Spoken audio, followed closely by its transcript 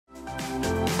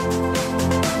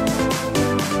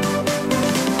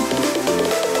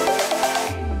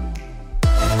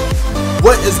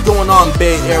What is going on,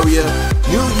 Bay Area?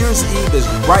 New Year's Eve is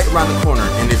right around the corner,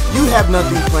 and if you have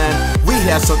nothing planned, we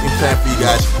have something planned for you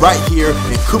guys right here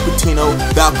in Cupertino,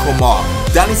 Banquets Mall.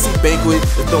 Dynasty Banquet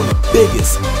is throwing the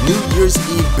biggest New Year's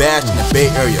Eve bash in the Bay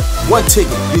Area. One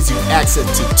ticket gives you access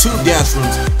to 2 dance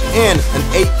rooms and an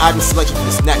 8-item selection from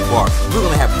the snack bar. We're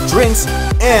gonna have drinks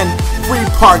and free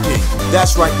parking.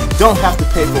 That's right, you don't have to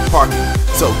pay for parking.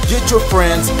 So get your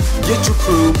friends, get your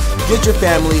crew, get your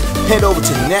family, head over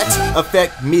to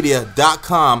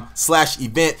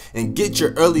neteffectmedia.com/event and get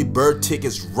your early bird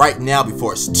tickets right now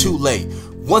before it's too late.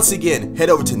 Once again, head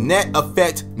over to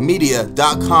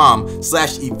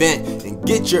neteffectmedia.com/event and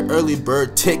get your early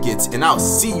bird tickets, and I'll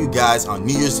see you guys on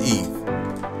New Year's Eve.